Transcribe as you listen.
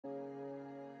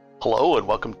Hello and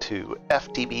welcome to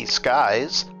FTB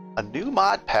Skies, a new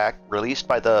mod pack released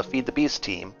by the Feed the Beast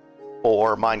team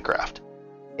for Minecraft.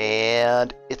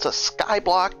 And it's a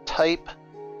skyblock type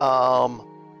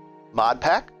mod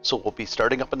pack, so we'll be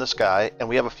starting up in the sky, and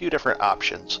we have a few different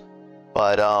options.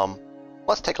 But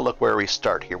let's take a look where we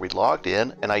start here. We logged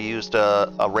in, and I used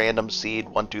a random seed,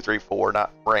 1, 2, 3, 4,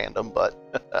 not random,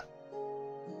 but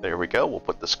there we go. We'll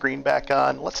put the screen back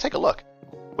on. Let's take a look.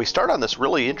 We start on this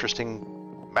really interesting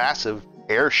massive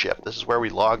airship. This is where we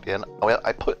logged in.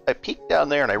 I peeked down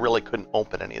there and I really couldn't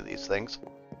open any of these things,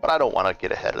 but I don't want to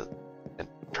get ahead of and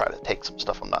try to take some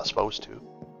stuff I'm not supposed to.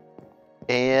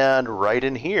 And right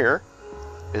in here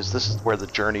this is where the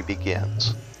journey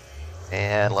begins.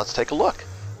 And let's take a look.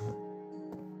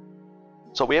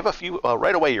 So we have a few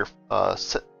right away. You're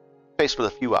faced with a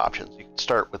few options. You can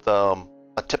start with a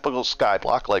typical sky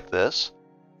block like this.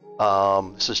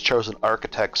 This is Chosen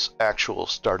Architect's actual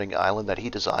starting island that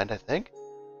he designed, I think.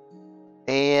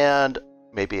 And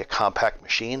maybe a compact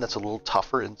machine that's a little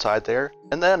tougher inside there.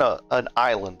 And then an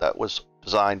island that was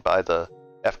designed by the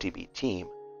FTB team.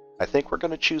 I think we're going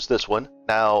to choose this one.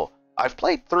 Now, I've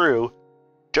played through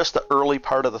just the early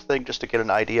part of the thing just to get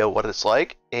an idea of what it's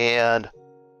like. And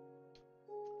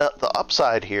the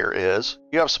upside here is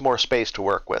you have some more space to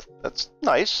work with. That's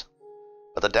nice.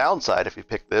 But the downside, if you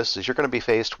pick this, is you're going to be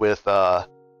faced with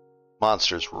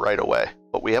monsters right away.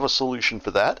 But we have a solution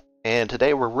for that. And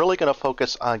today we're really going to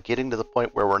focus on getting to the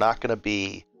point where we're not going to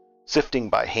be sifting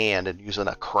by hand and using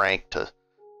a crank to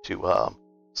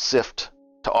sift,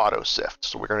 to auto sift.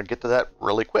 So we're going to get to that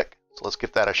really quick. So let's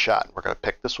give that a shot. We're going to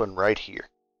pick this one right here.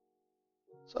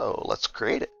 So let's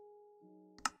create it.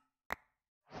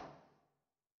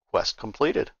 Quest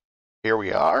completed. Here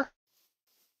we are.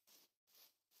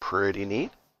 Pretty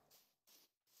neat.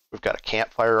 We've got a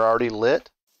campfire already lit.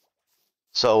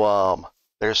 So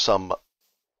there's some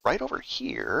right over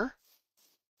here.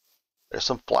 There's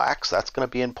some flax. That's going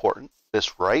to be important.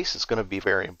 This rice is going to be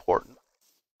very important.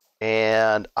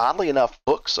 And oddly enough,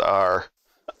 books are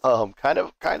kind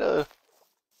of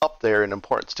up there in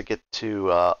importance to get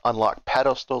to unlock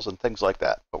pedestals and things like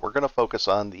that. But we're going to focus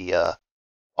on the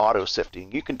auto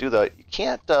sifting. You can do the you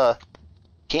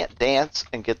can't dance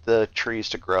and get the trees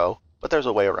to grow, but there's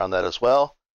a way around that as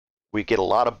well. We get a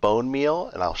lot of bone meal,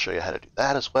 and I'll show you how to do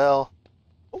that as well.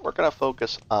 But we're going to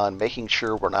focus on making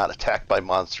sure we're not attacked by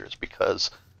monsters,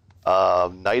 because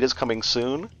night is coming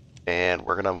soon, and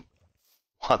we're going to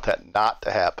want that not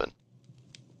to happen.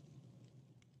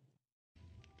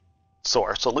 So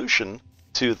our solution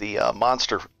to the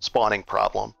monster spawning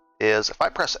problem is if I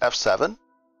press F7,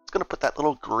 it's going to put that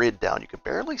little grid down. You can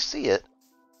barely see it.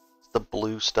 The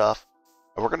blue stuff,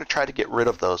 and we're going to try to get rid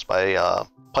of those by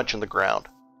punching the ground.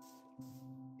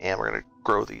 And we're going to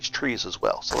grow these trees as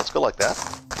well. So let's go like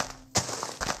that.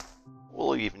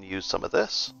 We'll even use some of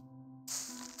this.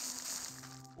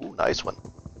 Ooh, nice one.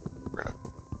 We're going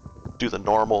to do the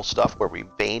normal stuff where we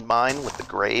vein mine with the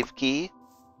grave key.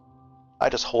 I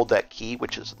just hold that key,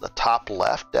 which is in the top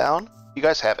left down. If you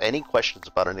guys have any questions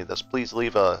about any of this, please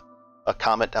leave a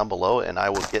comment down below and I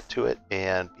will get to it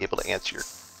and be able to answer your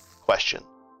question.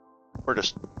 We're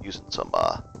just using some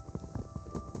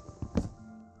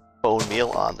bone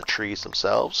meal on the trees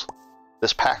themselves.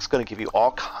 This pack's going to give you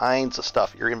all kinds of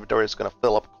stuff. Your inventory is going to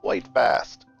fill up quite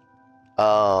fast.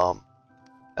 And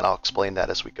I'll explain that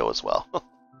as we go as well.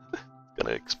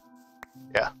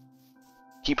 Yeah.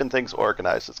 Keeping things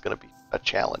organized is going to be a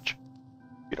challenge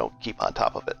if you don't keep on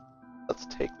top of it. Let's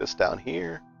take this down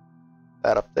here.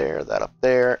 That up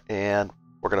there, and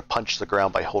we're going to punch the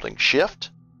ground by holding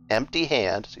Shift. Empty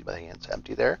hand, see my hand's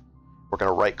empty there. We're going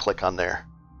to right click on there.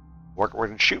 What we're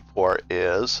going to shoot for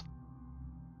is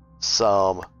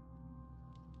some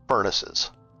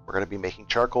furnaces. We're going to be making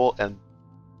charcoal, and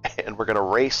we're going to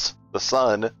race the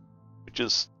sun, which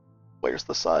is, where's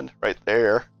the sun? Right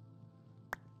there.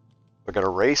 We're going to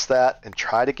race that and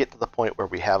try to get to the point where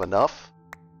we have enough.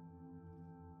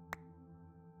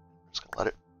 I'm just going to let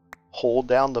it hold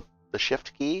down the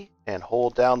Shift key and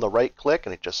hold down the right click,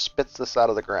 and it just spits this out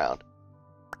of the ground.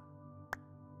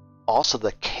 Also,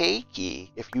 the K key,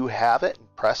 if you have it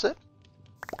and press it,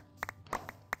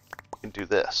 you can do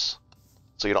this.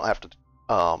 So you don't have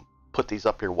to put these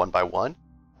up here one by one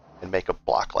and make a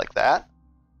block like that.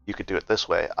 You could do it this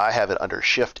way. I have it under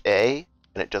Shift A,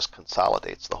 and it just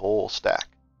consolidates the whole stack.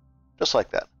 Just like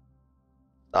that.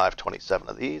 Now I have 27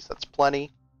 of these. That's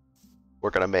plenty. We're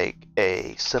going to make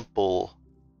a simple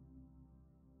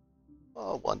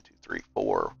 1, 2, 3,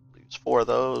 4. We'll use 4 of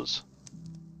those.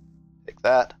 Take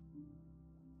that.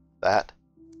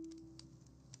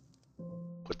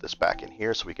 Put this back in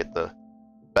here so we get the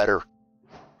better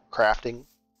crafting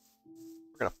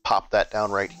We're going to pop that down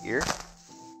right here.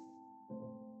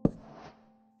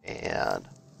 And,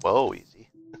 whoa,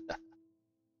 easy.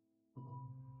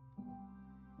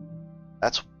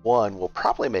 That's one. We'll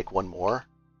probably make one more.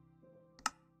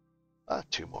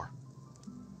 Two more.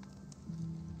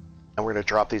 And we're going to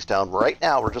drop these down right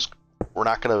now. We're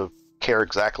not going to care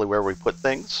exactly where we put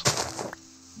things.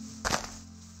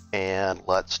 And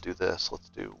let's do this. Let's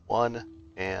do one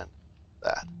and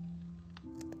that.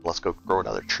 Let's go grow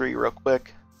another tree real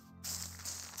quick.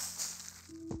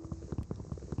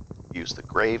 Use the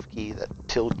grave key, that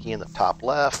tilde key in the top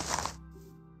left.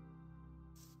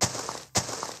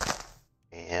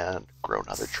 And grow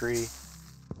another tree.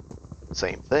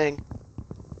 Same thing.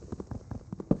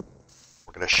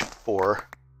 We're going to shoot for.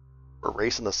 We're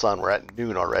racing the sun. We're at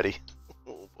noon already.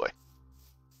 Oh boy.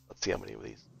 Let's see how many of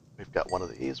these. We've got one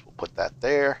of these. We'll put that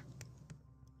there.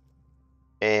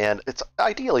 And it's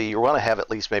ideally you want to have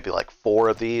at least maybe like 4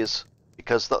 of these,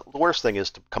 because the worst thing is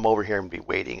to come over here and be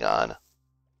waiting on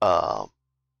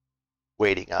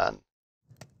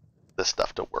this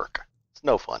stuff to work. It's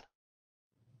no fun.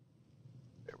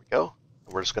 There we go.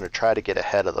 And we're just going to try to get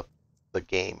ahead of the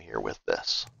game here with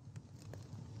this,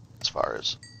 as far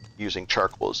as using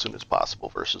charcoal as soon as possible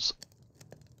versus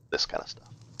this kind of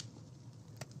stuff.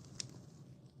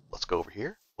 Let's go over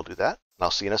here. We'll do that, and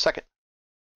I'll see you in a second.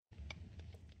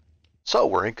 So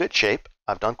we're in good shape.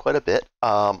 I've done quite a bit.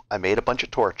 I made a bunch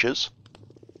of torches.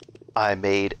 I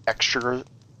made extras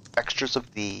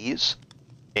of these,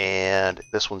 and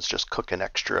this one's just cooking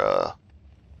extra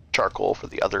charcoal for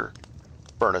the other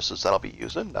furnaces that I'll be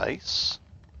using. Nice.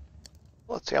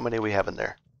 Let's see how many we have in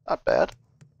there. Not bad.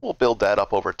 We'll build that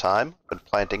up over time. Been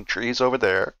planting trees over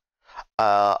there.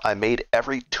 I made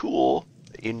every tool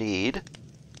that you need,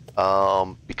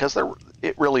 because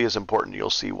it really is important.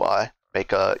 You'll see why.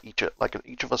 Make each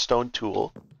of a stone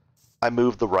tool. I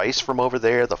moved the rice from over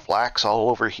there, the flax all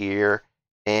over here,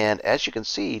 and as you can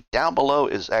see, down below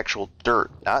is actual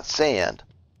dirt, not sand,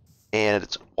 and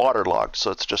it's waterlogged, so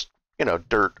it's just,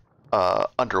 dirt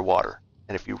underwater.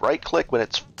 And if you right-click when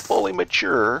it's fully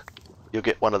mature, you'll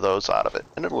get one of those out of it,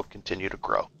 and it'll continue to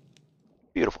grow.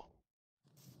 Beautiful.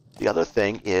 The other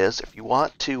thing is, if you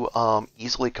want to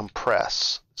easily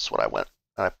compress, this is what I went,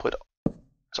 and I put,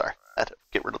 sorry, I had to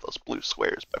get rid of those blue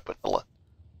squares by putting a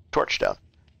torch down.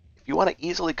 If you want to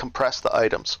easily compress the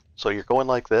items, so you're going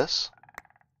like this,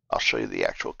 I'll show you the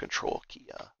actual control key.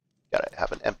 Gotta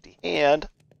have an empty hand.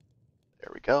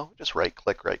 There we go. Just right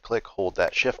click, hold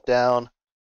that shift down.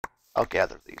 I'll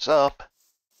gather these up,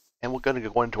 and we're going to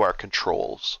go into our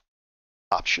controls.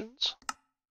 Options,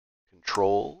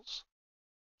 controls,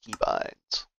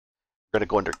 keybinds. We're going to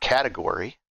go under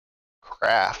category,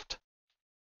 craft.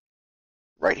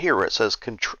 Right here where it says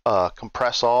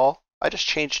compress all, I just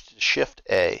changed it to Shift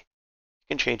A. You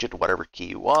can change it to whatever key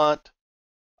you want.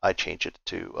 I change it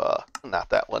to, not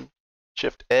that one,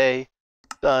 Shift A,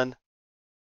 done,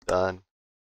 done.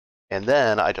 And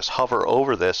then I just hover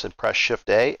over this and press Shift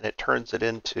A, and it turns it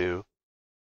into,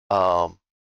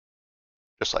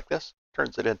 just like this,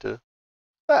 turns it into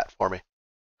that for me.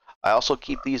 I also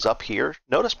keep these up here.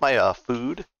 Notice my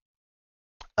food,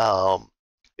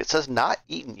 it says not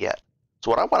eaten yet. So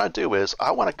what I want to do is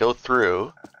I want to go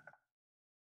through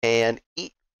and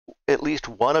eat at least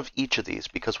one of each of these,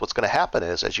 because what's going to happen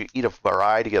is as you eat a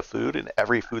variety of food, and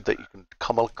every food that you can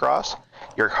come across,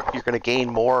 you're going to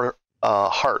gain more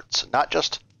hearts. Not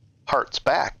just hearts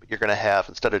back, but you're going to have,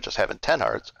 instead of just having 10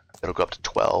 hearts, it'll go up to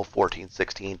 12, 14,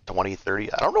 16, 20,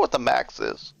 30. I don't know what the max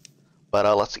is,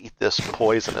 but let's eat this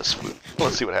poisonous food.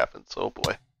 Let's see what happens. Oh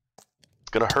boy.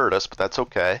 It's going to hurt us, but that's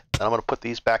okay. And I'm going to put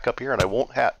these back up here, and I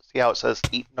won't have, see how it says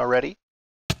eaten already?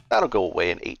 That'll go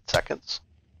away in 8 seconds.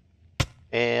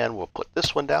 And we'll put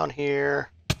this one down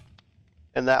here,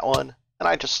 and that one, and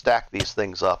I just stack these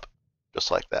things up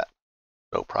just like that.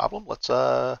 No problem. Let's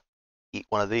eat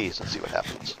one of these and see what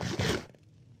happens.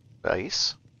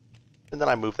 Nice. And then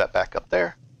I move that back up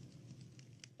there,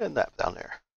 and that down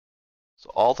there. So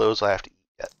all those I have to eat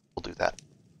yet. We'll do that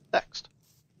next.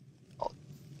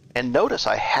 And notice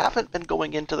I haven't been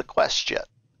going into the quests yet.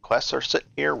 Quests are sitting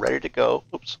here ready to go.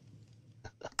 Oops.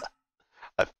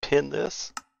 I've pinned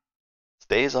this.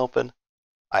 Stays open.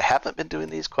 I haven't been doing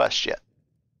these quests yet.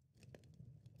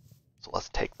 So let's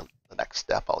take the next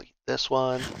step. I'll eat this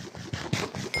one.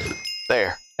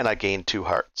 There. And I gained 2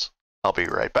 hearts. I'll be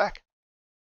right back.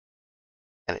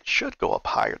 And it should go up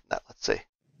higher than that. Let's see.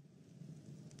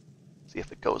 See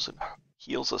if it goes and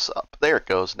heals us up. There it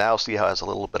goes. Now see how it has a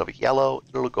little bit of a yellow.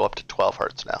 It'll go up to 12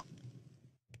 hearts now.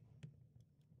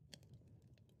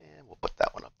 And we'll put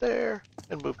that one up there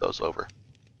and move those over.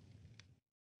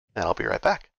 And I'll be right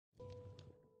back.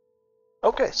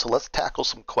 Okay, so let's tackle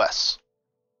some quests.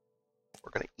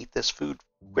 We're going to eat this food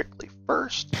quickly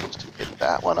first, just to get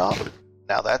that one up.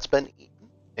 Now that's been eaten,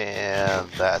 and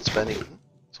that's been eaten.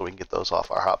 So we can get those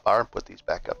off our hotbar and put these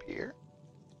back up here.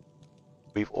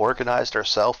 We've organized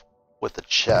ourselves with the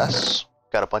chests.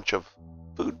 Got a bunch of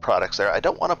food products there. I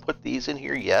don't want to put these in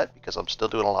here yet because I'm still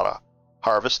doing a lot of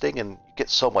harvesting, and you get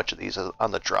so much of these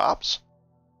on the drops.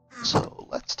 So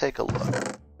let's take a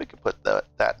look. We can put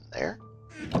that in there.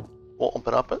 We'll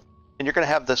open up it, and you're going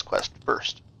to have this quest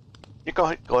first. You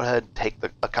go ahead and take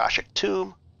the Akashic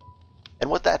Tomb, and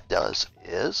what that does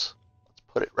is, let's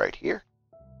put it right here.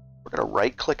 We're going to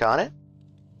right click on it,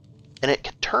 and it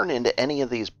can turn into any of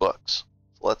these books.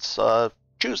 So let's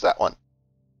choose that one.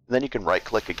 And then you can right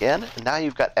click again, and now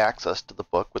you've got access to the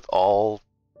book with all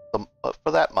the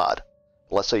for that mod.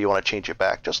 Let's say you want to change it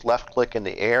back, just left click in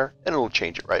the air, and it'll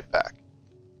change it right back.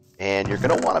 And you're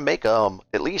going to want to make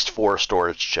at least 4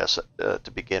 storage chests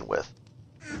to begin with.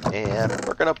 And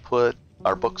we're going to put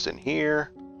our books in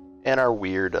here, and our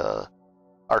weird,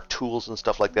 our tools and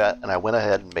stuff like that. And I went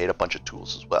ahead and made a bunch of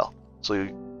tools as well. So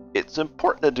it's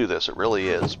important to do this, it really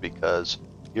is, because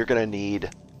you're going to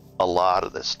need a lot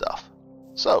of this stuff.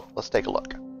 So let's take a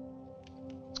look.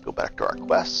 Let's go back to our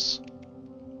quests.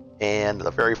 And the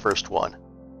very first one,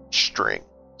 string.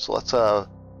 So let's,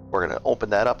 we're going to open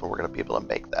that up, and we're going to be able to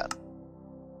make that.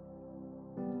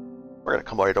 We're going to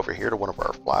come right over here to one of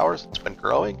our flowers that's been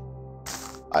growing.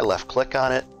 I left click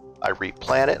on it. I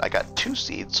replant it. I got 2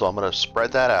 seeds, so I'm going to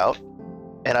spread that out.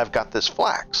 And I've got this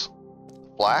flax.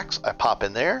 Flax, I pop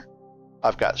in there.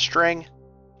 I've got string,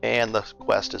 and the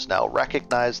quest has now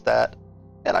recognized that.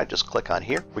 And I just click on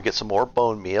here. We get some more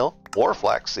bone meal, more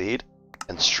flaxseed,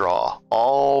 and straw.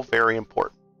 All very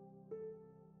important.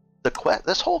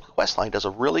 This whole quest line does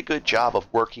a really good job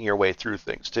of working your way through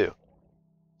things too.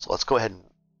 So let's go ahead and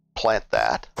plant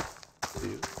that.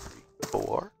 2, 3,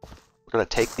 4. We're going to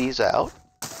take these out,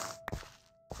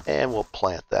 and we'll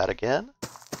plant that again,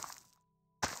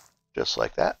 just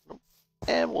like that.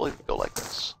 And we'll go like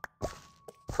this.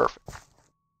 Perfect.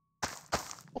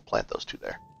 We'll plant those 2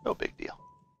 there. No big deal.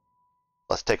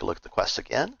 Let's take a look at the quest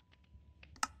again.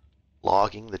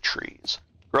 Logging the trees.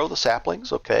 Grow the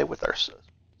saplings, okay, with our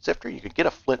sifter. You could get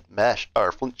a flint mesh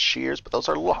or flint shears, but those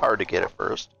are a little hard to get at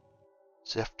first.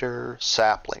 Sifter,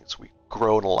 saplings. We've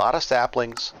grown a lot of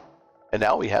saplings, and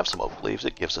now we have some oak leaves.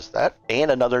 It gives us that, and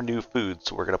another new food,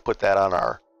 so we're going to put that on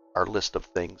our list of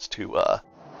things to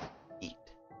eat.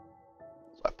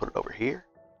 So I put it over here,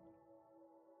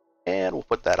 and we'll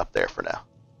put that up there for now.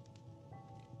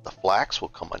 The flax will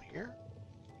come on here,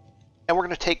 and we're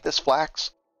going to take this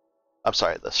flax,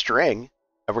 the string,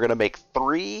 and we're going to make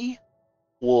 3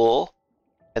 wool,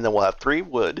 and then we'll have 3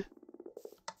 wood,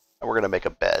 and we're going to make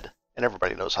a bed. And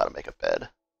everybody knows how to make a bed.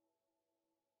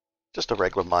 Just a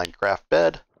regular Minecraft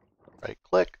bed. Right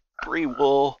click, 3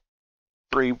 wool,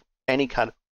 3 any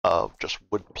kind of just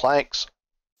wood planks,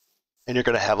 and you're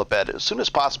going to have a bed as soon as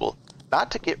possible.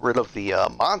 Not to get rid of the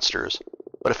monsters,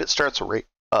 but if it starts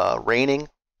raining,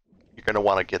 you're going to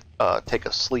want to take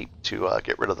a sleep to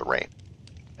get rid of the rain.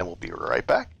 And we'll be right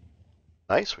back.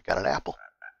 Nice, we got an apple.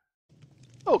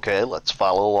 Okay, let's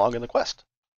follow along in the quest.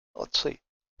 Let's see.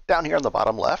 Down here on the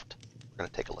bottom left, we're going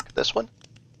to take a look at this one.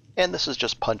 And this is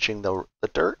just punching the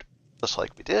dirt, just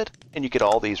like we did. And you get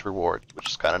all these rewards, which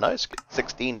is kind of nice. Get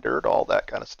 16 dirt, all that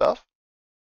kind of stuff.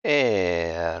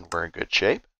 And we're in good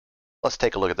shape. Let's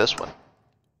take a look at this one.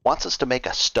 Wants us to make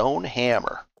a stone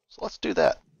hammer. So let's do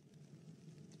that.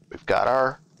 We've got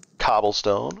our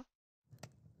cobblestone.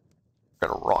 We're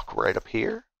going to rock right up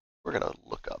here. We're going to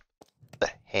look up the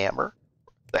hammer.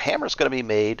 The hammer is going to be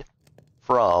made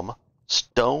from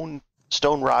stone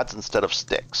rods instead of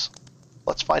sticks.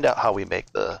 Let's find out how we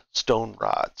make the stone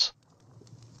rods.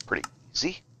 Pretty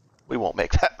easy. We won't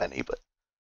make that many, but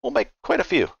we'll make quite a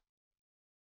few.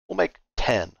 We'll make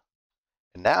 10.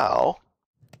 And now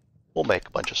we'll make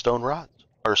a bunch of stone rods,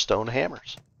 or stone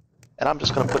hammers. And I'm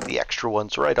just going to put the extra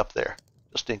ones right up there,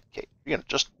 just in case,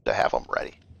 just to have them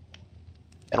ready.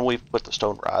 And we've put the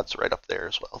stone rods right up there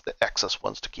as well, the excess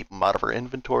ones to keep them out of our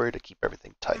inventory, to keep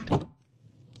everything tight.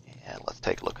 And let's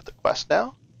take a look at the quest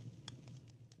now.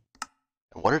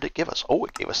 And what did it give us? Oh,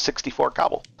 it gave us 64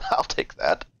 cobble. I'll take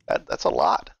that. That's a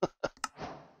lot.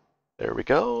 There we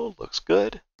go. Looks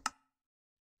good.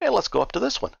 And let's go up to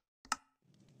this one.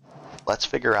 Let's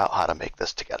figure out how to make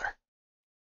this together.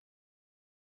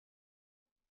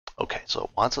 Okay, so it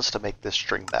wants us to make this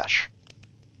string mesh.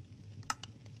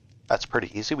 That's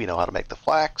pretty easy. We know how to make the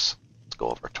flax. Let's go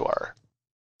over to our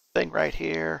thing right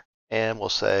here, and we'll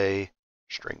say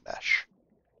string mesh.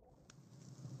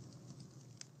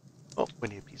 Oh, we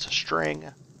need a piece of string.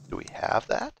 Do we have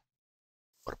that?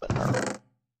 What about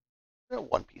our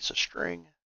one piece of string?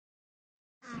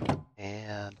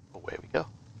 And away we go.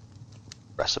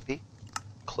 Recipe.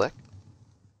 Click.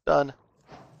 Done.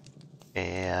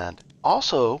 And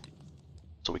also,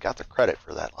 so we got the credit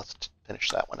for that. Let's finish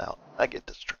that one out. I get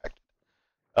distracted.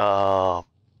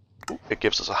 It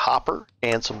gives us a hopper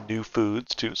and some new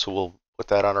foods too, so we'll put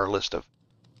that on our list of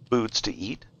foods to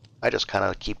eat. I just kind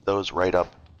of keep those right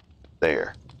up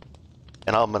there.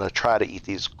 And I'm going to try to eat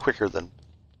these quicker than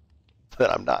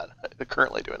I'm not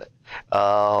currently doing it.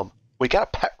 We got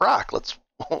a pet rock. Let's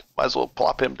might as well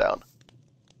plop him down.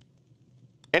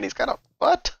 And he's got a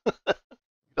what? He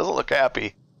doesn't look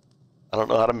happy. I don't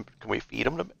know how to. Can we feed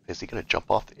him? Is he going to jump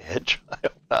off the edge? I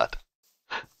hope not.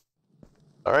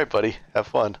 All right, buddy. Have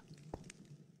fun.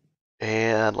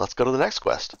 And let's go to the next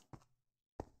quest.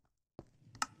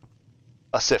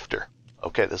 A sifter.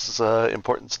 Okay, this is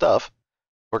important stuff.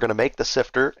 We're going to make the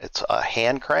sifter. It's a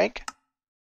hand crank,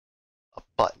 a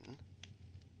button,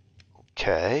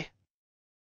 okay,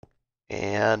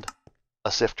 and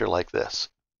a sifter like this.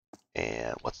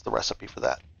 And what's the recipe for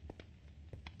that?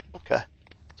 Okay,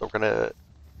 so we're going to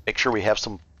make sure we have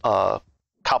some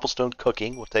cobblestone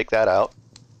cooking. We'll take that out,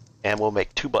 and we'll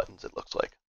make 2 buttons, it looks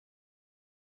like.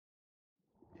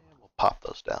 And we'll pop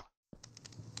those down.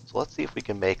 So let's see if we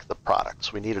can make the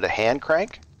products. We needed a hand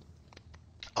crank,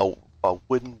 a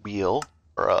wooden wheel,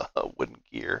 or a wooden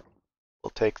gear. We'll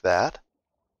take that.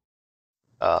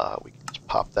 We can just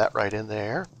pop that right in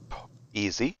there.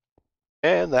 Easy.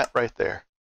 And that right there.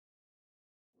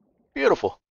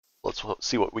 Beautiful. Let's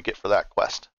see what we get for that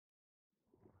quest.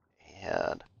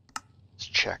 And it's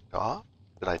checked off.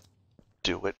 Did I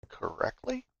do it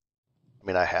correctly? I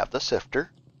mean, I have the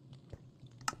sifter.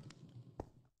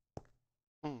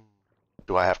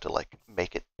 Do I have to, like,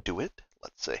 make it do it?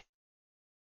 Let's see.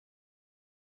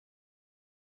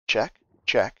 Check,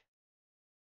 check.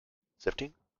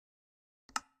 Sifting.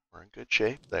 We're in good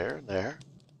shape there and there.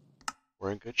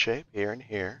 We're in good shape here and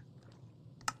here.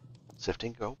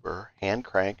 Sifting, go burr. Hand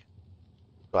crank.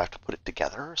 Do I have to put it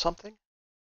together or something?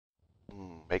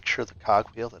 Make sure the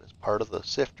cogwheel that is part of the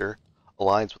sifter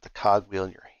aligns with the cogwheel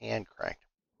in your hand crank.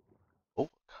 Oh,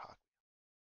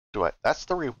 cog. That's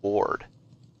the reward.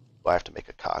 Do I have to make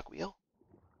a cogwheel?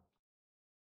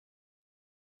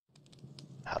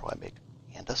 How do I make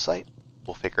andesite?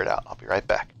 We'll figure it out. I'll be right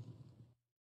back.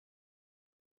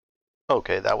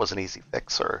 Okay, that was an easy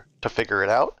fix, or to figure it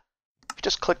out. If you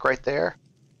just click right there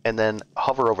and then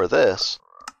hover over this,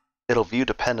 it'll view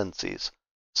dependencies.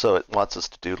 So it wants us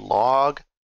to do log,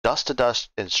 dust to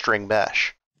dust, and string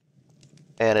mesh.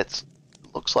 And it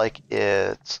looks like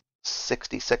it's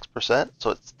 66%,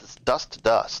 so it's dust to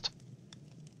dust.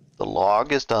 The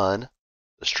log is done,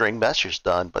 the string mesh is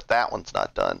done, but that one's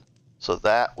not done. So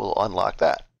that will unlock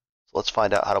that. So let's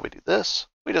find out how do we do this.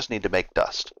 We just need to make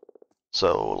dust.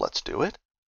 So let's do it.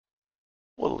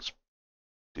 We'll just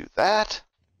do that.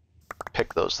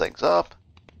 Pick those things up.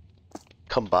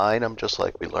 Combine them just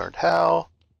like we learned how.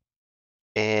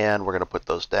 And we're going to put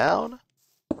those down.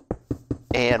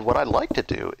 And what I'd like to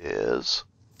do is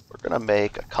we're going to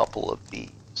make a couple of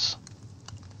these.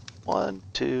 1,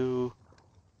 2.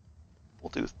 We'll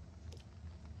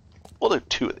do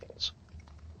 2 of these.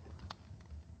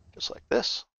 Just like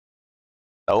this.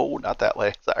 No, not that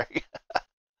way. Sorry.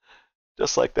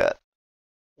 Just like that.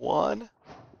 1,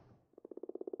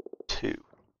 2.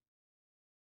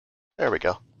 There we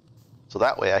go. So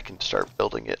that way I can start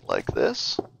building it like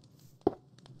this.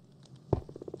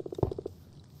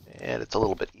 And it's a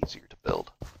little bit easier to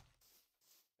build.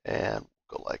 And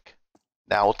go like,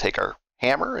 now we'll take our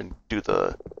hammer and do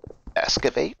the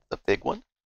excavate, the big one.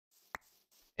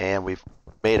 And we've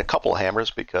made a couple hammers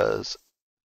because,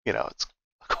 you know, it's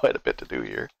quite a bit to do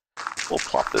here. We'll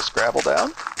plop this gravel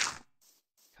down.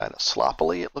 Kind of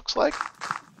sloppily, it looks like.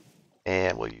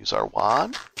 And we'll use our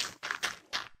wand.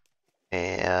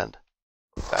 And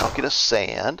that'll get us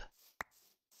sand.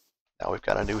 Now we've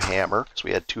got a new hammer because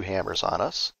we had 2 hammers on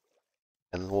us.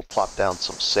 And then we'll plop down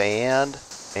some sand.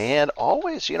 And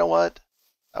always, you know what?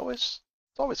 It's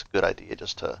always a good idea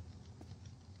just to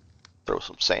throw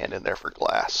some sand in there for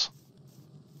glass.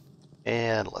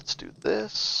 And let's do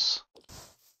this.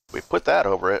 We put that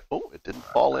over it. Oh, it didn't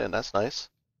fall in. That's nice.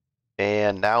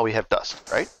 And now we have dust,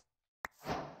 right?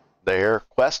 There,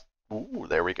 quest. Ooh,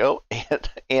 there we go.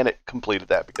 And it completed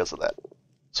that because of that.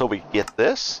 So we get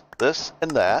this,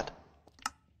 and that.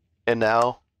 And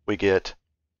now we get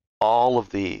all of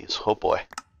these. Oh boy.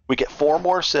 We get 4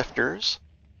 more sifters.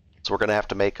 So we're going to have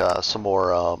to make some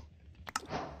more. Ooh,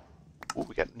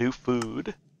 we got new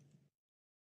food.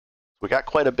 We got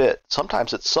quite a bit.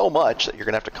 Sometimes it's so much that you're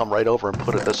going to have to come right over and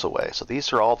put it this away. So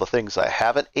these are all the things I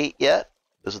haven't ate yet.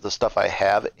 This is the stuff I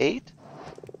have ate.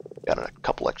 Got a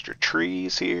couple extra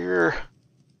trees here.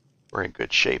 We're in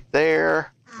good shape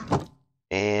there.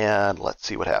 And let's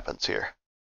see what happens here.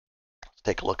 Let's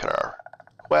take a look at our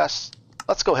quests.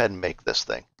 Let's go ahead and make this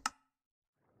thing.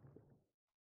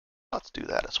 Let's do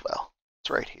that as well.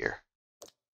 It's right here.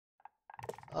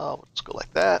 We'll just go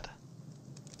like that.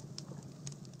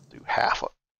 Do half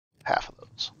of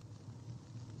those.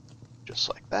 Just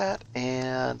like that,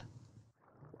 and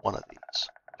one of these,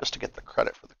 just to get the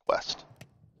credit for the quest.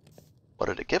 What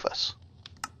did it give us?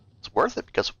 It's worth it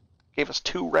because it gave us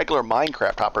 2 regular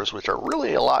Minecraft hoppers, which are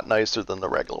really a lot nicer than the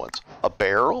regular ones. A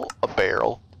barrel,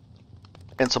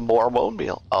 and some more bone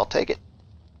meal. I'll take it.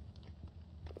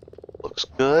 Looks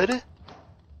good.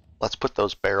 Let's put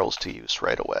those barrels to use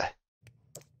right away.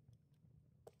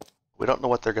 We don't know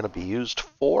what they're going to be used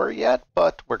for yet,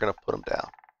 but we're going to put them down.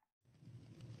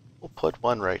 We'll put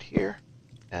one right here.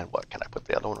 And what, can I put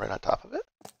the other one right on top of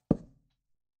it?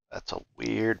 That's a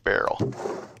weird barrel.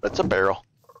 It's a barrel.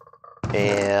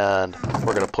 And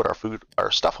we're going to put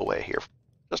our stuff away here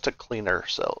just to clean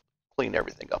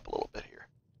everything up a little bit here.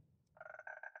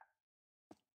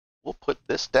 We'll put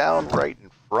this down right in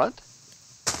front.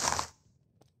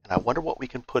 And I wonder what we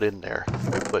can put in there.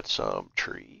 We put some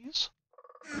trees.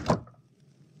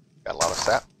 Got a lot of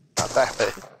sap. Not that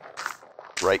bad.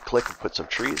 Right click and put some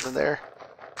trees in there.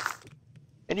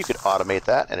 And you could automate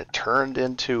that, and it turned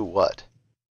into what?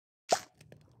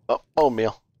 Oh, bone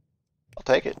meal. I'll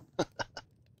take it.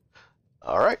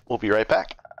 Alright, we'll be right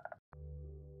back.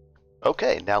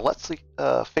 Okay, now let's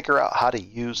figure out how to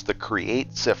use the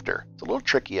Create Sifter. It's a little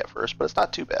tricky at first, but it's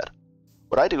not too bad.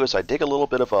 What I do is I dig a little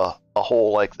bit of a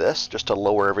hole like this, just to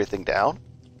lower everything down.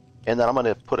 And then I'm going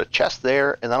to put a chest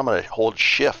there, and then I'm going to hold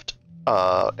Shift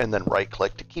and then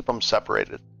right-click to keep them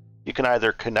separated. You can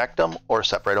either connect them or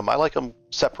separate them. I like them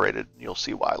separated, and you'll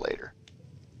see why later.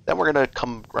 Then we're going to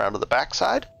come around to the back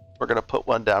side. We're going to put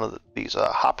one down of these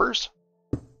hoppers.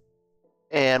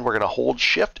 And we're going to hold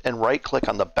Shift and right-click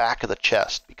on the back of the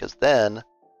chest, because then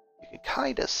you can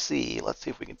kind of see. Let's see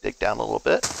if we can dig down a little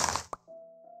bit.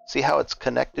 See how it's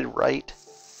connected right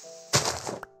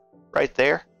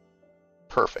there?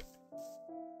 Perfect.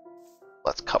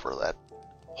 Let's cover that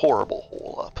horrible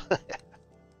hole up.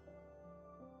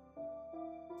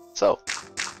 So,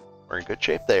 we're in good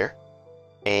shape there.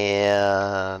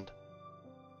 And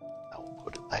now we'll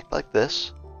put it back like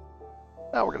this.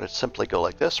 Now we're going to simply go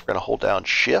like this. We're going to hold down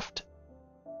Shift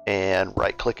and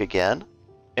right-click again,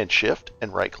 and Shift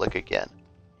and right-click again.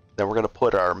 Then we're going to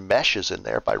put our meshes in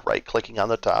there by right-clicking on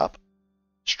the top.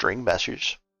 String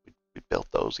meshes. We built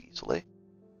those easily.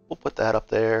 We'll put that up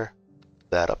there,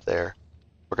 that up there.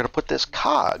 We're going to put this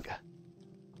cog.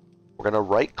 We're going to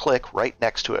right-click right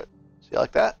next to it. See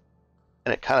like that?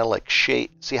 And it kind of like see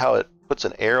how it puts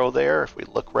an arrow there? If we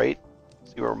look right,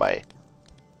 see where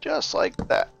just like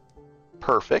that.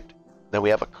 Perfect. Then we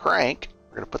have a crank.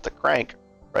 We're going to put the crank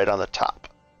right on the top.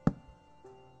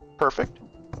 Perfect.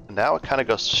 And now it kind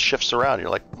of shifts around. You're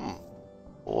like, well,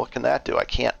 what can that do? I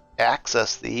can't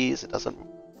access these. It doesn't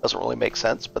really make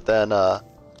sense. But then if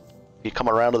you come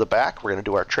around to the back, we're going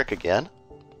to do our trick again.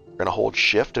 We're going to hold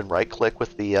Shift and right click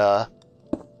with the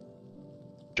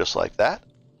just like that.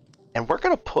 And we're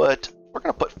going to put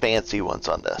fancy ones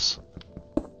on this.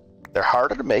 They're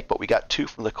harder to make, but we got 2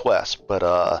 from the quest.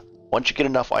 But once you get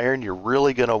enough iron, you're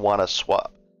really going to want to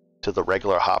swap to the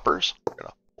regular hoppers. We're going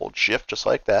to hold Shift just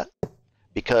like that,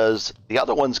 because the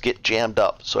other ones get jammed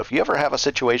up. So if you ever have a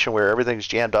situation where everything's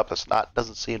jammed up,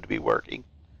 doesn't seem to be working,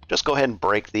 just go ahead and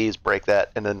break these, break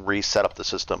that, and then reset up the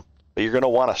system. But you're going to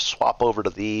want to swap over to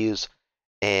these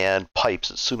and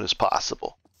pipes as soon as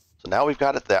possible. So now we've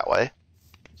got it that way.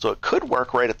 So it could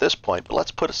work right at this point, but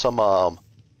let's put some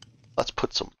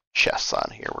chests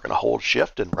on here. We're going to hold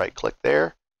Shift and right click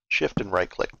there, Shift and right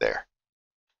click there.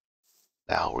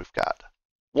 Now we've got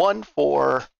one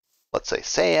for, let's say,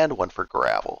 sand, one for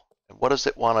gravel. And what does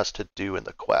it want us to do in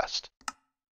the quest?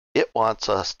 It wants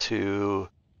us to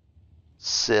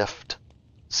sift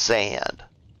sand.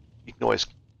 You can always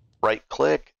right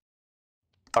click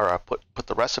or put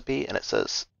the recipe, and it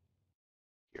says,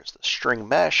 here's the string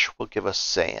mesh, will give us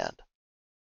sand.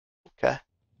 Okay.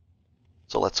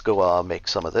 So let's go make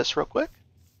some of this real quick.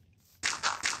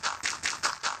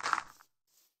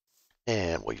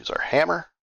 And we'll use our hammer.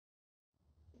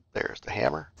 There's the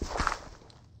hammer.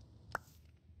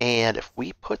 And if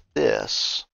we put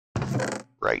this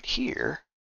right here,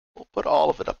 we'll put all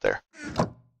of it up there.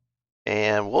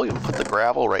 And we'll even put the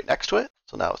gravel right next to it.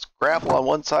 So now it's gravel on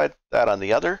one side, that on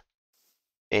the other.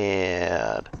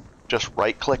 And just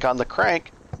right-click on the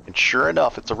crank, and sure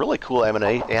enough, it's a really cool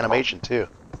animation too.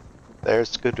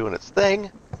 There's good doing its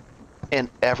thing, and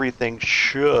everything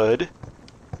should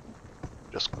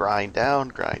just grind down,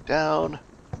 grind down.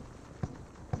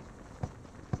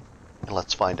 And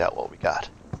let's find out what we got.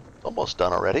 It's almost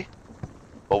done already.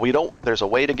 But we don't, there's a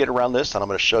way to get around this, and I'm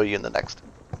going to show you in the next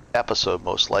episode,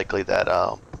 most likely, that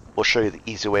we'll show you the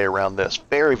easy way around this.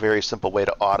 Very, very simple way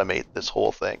to automate this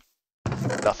whole thing.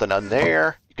 Nothing on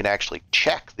there. You can actually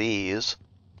check these,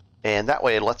 and that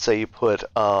way, let's say you put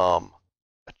a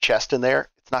chest in there,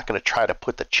 it's not going to try to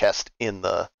put the chest in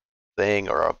the thing,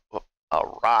 or a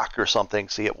rock or something.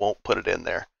 See, it won't put it in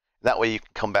there. That way you can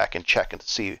come back and check and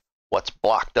see what's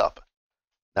blocked up.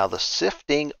 Now the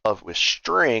sifting of with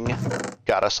string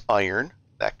got us iron.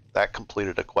 That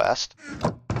completed a quest.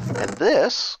 And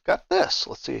this got this.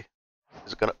 Let's see.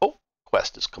 Is it gonna, oh,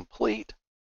 quest is complete.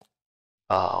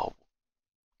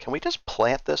 Can we just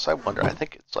plant this? I wonder. I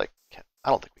think it's like, I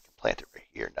don't think we can plant it right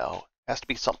here. No. It has to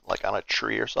be something like on a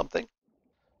tree or something.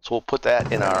 So we'll put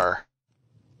that in our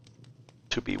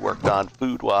to be worked on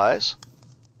food-wise.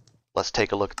 Let's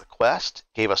take a look at the quest.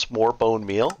 It gave us more bone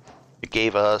meal. It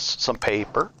gave us some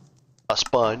paper, a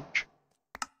sponge,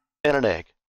 and an egg.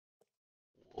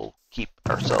 We'll keep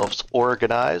ourselves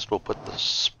organized. We'll put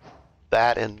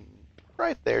that in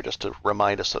right there just to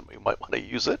remind us that we might want to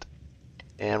use it.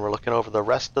 And we're looking over the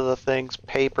rest of the things.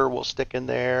 Paper will stick in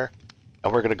there.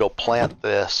 And we're going to go plant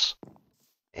this.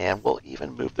 And we'll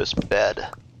even move this bed,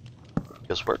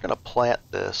 because we're going to plant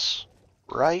this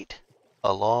right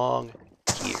along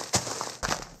here.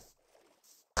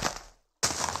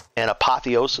 And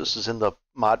Apotheosis is in the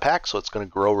mod pack, so it's going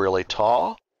to grow really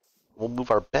tall. We'll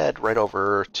move our bed right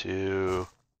over to,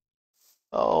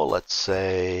 oh, let's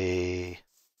say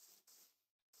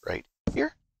right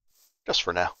here, just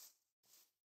for now.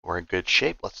 We're in good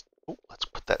shape. Let's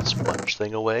put that sponge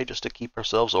thing away just to keep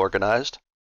ourselves organized.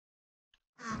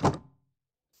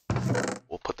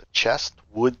 We'll put the chest,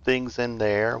 wood things in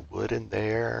there, wood in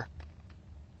there.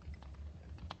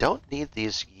 Don't need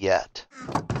these yet.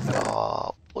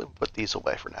 We'll put these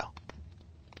away for now.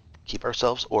 Keep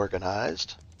ourselves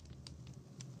organized.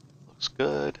 Looks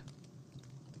good.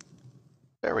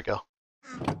 There we go.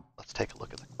 Let's take a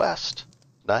look at the quest.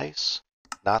 Nice.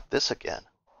 Not this again.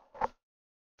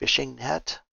 Fishing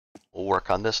net. We'll work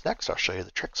on this next. I'll show you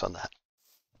the tricks on that.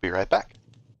 Be right back.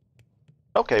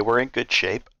 Okay, we're in good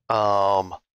shape.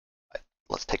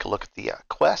 Let's take a look at the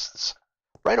quests.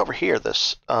 Right over here,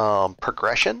 this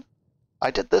progression.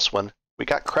 I did this one. We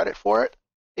got credit for it.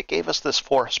 It gave us this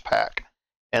force pack.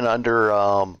 And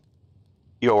under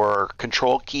your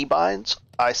control keybinds,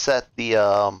 I set the,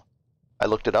 I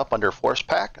looked it up under force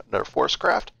pack, under force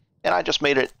craft, and I just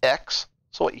made it X.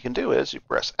 So what you can do is you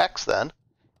press X then,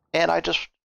 and I just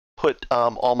put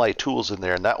all my tools in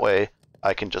there, and that way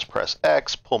I can just press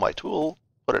X, pull my tool,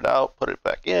 put it out, put it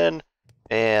back in,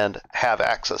 and have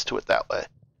access to it that way.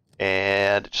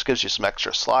 And it just gives you some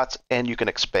extra slots, and you can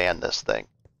expand this thing.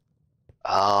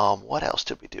 What else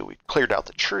did we do? We cleared out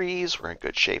the trees. We're in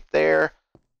good shape there.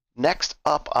 Next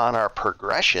up on our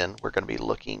progression, we're going to be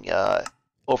looking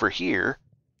over here,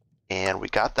 and we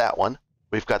got that one.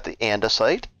 We've got the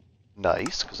andesite.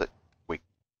 Nice, because we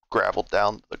graveled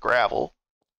down the gravel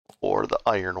or the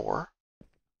iron ore.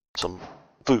 Some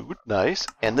food. Nice.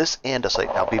 And this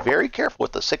andesite. Now, be very careful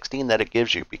with the 16 that it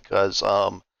gives you, because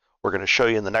we're going to show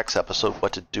you in the next episode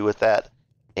what to do with that,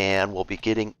 and we'll be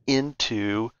getting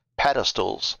into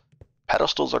pedestals.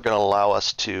 Pedestals are going to allow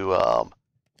us to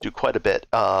do quite a bit.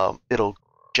 It'll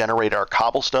generate our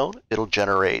cobblestone. It'll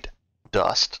generate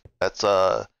dust. That's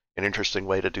an interesting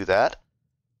way to do that.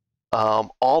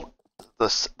 All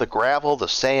the gravel, the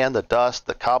sand, the dust,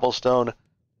 the cobblestone,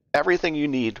 everything you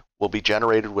need will be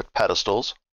generated with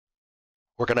pedestals.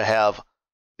 We're going to have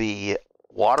the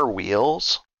water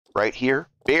wheels right here.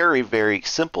 Very, very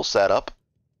simple setup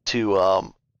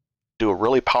to do a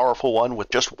really powerful one with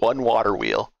just one water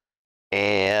wheel.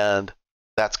 And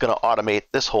that's going to automate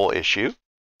this whole issue.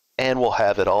 And we'll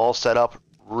have it all set up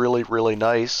really, really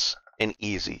nice and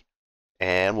easy.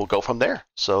 And we'll go from there.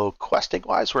 So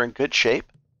questing-wise, we're in good shape.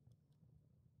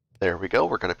 There we go.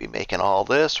 We're going to be making all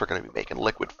this. We're going to be making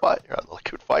liquid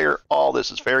fire. All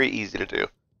this is very easy to do.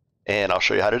 And I'll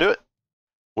show you how to do it.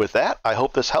 With that, I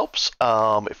hope this helps.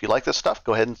 If you like this stuff,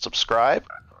 go ahead and subscribe.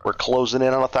 We're closing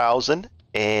in on 1,000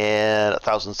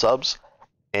 subs.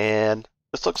 And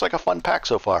this looks like a fun pack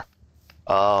so far.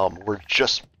 We're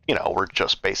just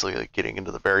basically getting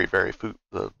into the very, very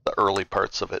the early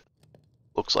parts of it.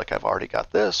 Looks like I've already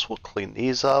got this. We'll clean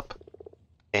these up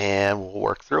and we'll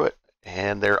work through it.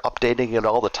 And they're updating it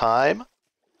all the time.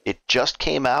 It just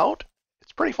came out.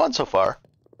 It's pretty fun so far.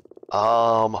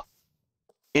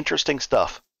 Interesting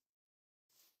stuff.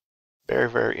 Very,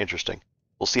 very interesting.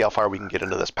 We'll see how far we can get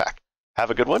into this pack. Have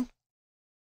a good one.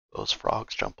 Those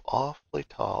frogs jump awfully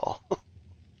tall.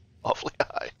 Awfully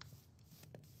high.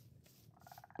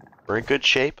 We're in good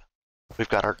shape. We've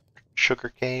got our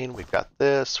sugarcane. We've got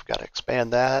this. We've got to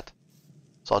expand that.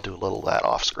 So I'll do a little of that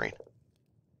off screen.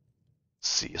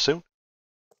 See you soon.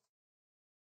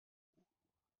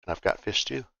 And I've got fish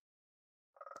too.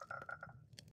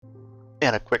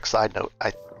 And a quick side note,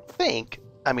 I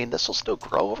mean, this will still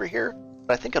grow over here,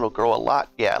 but I think it'll grow a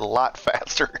lot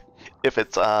faster if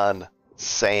it's on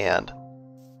sand.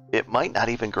 It might not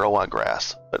even grow on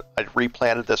grass, but I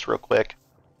replanted this real quick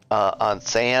on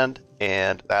sand,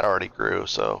 and that already grew,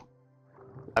 so,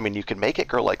 I mean, you can make it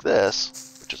grow like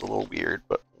this, which is a little weird,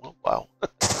 but, oh, wow.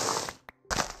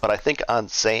 But I think on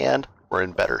sand, we're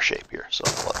in better shape here, so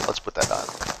let's put that on.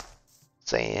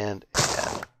 Sand,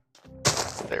 and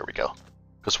there we go.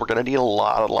 Because we're going to need a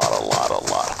lot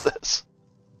of this.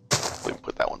 We can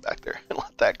put that one back there and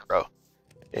let that grow.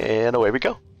 And away we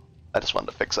go. I just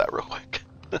wanted to fix that real quick.